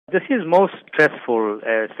This is most stressful,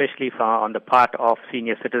 especially on the part of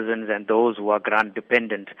senior citizens and those who are grant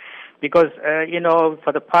dependent. Because,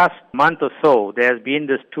 for the past month or so, there's been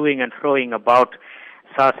this toing and froing about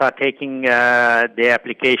SASSA taking their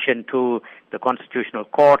application to the Constitutional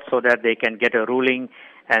Court so that they can get a ruling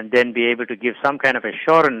and then be able to give some kind of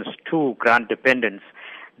assurance to grant dependents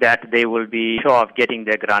that they will be sure of getting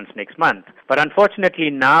their grants next month. But unfortunately,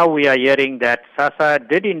 now we are hearing that SASSA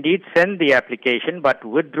did indeed send the application but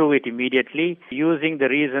withdrew it immediately, using the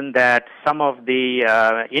reason that some of the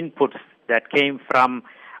inputs that came from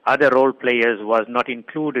other role players was not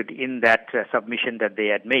included in that submission that they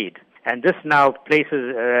had made. And this now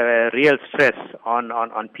places real stress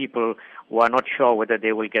on people who are not sure whether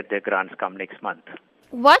they will get their grants come next month.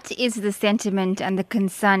 What is the sentiment and the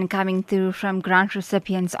concern coming through from grant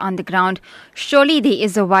recipients on the ground? Surely there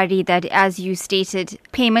is a worry that, as you stated,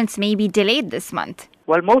 payments may be delayed this month.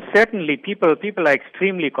 Well, most certainly people are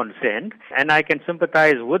extremely concerned, and I can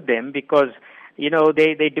sympathize with them because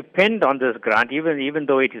they depend on this grant, even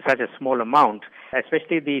though it is such a small amount,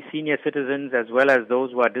 especially the senior citizens as well as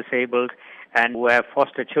those who are disabled and who have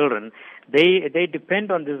foster children. They depend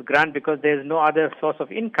on this grant because there's no other source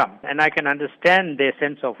of income. And I can understand their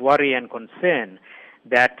sense of worry and concern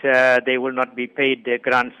that they will not be paid their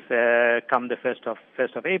grants come the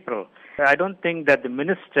 1st of April. I don't think that the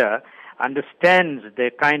minister understands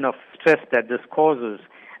the kind of stress that this causes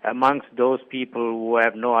amongst those people who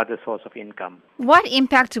have no other source of income. What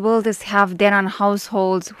impact will this have then on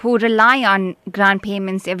households who rely on grant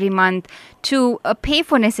payments every month to pay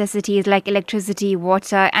for necessities like electricity,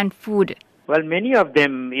 water and food? Well, many of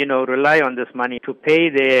them, rely on this money to pay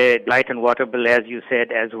their light and water bill, as you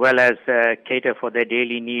said, as well as cater for their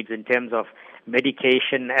daily needs in terms of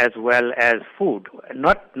medication as well as food.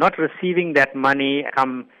 Not receiving that money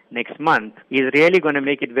come next month is really going to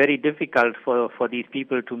make it very difficult for these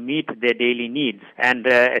people to meet their daily needs, and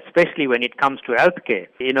especially when it comes to healthcare.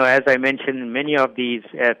 As I mentioned, many of these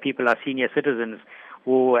people are senior citizens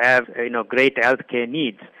who have great healthcare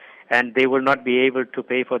needs, and they will not be able to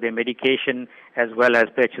pay for their medication as well as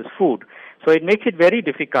purchase food. So it makes it very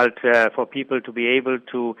difficult for people to be able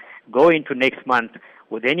to go into next month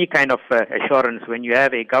with any kind of assurance when you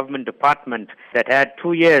have a government department that had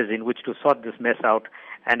 2 years in which to sort this mess out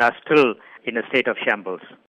and are still in a state of shambles.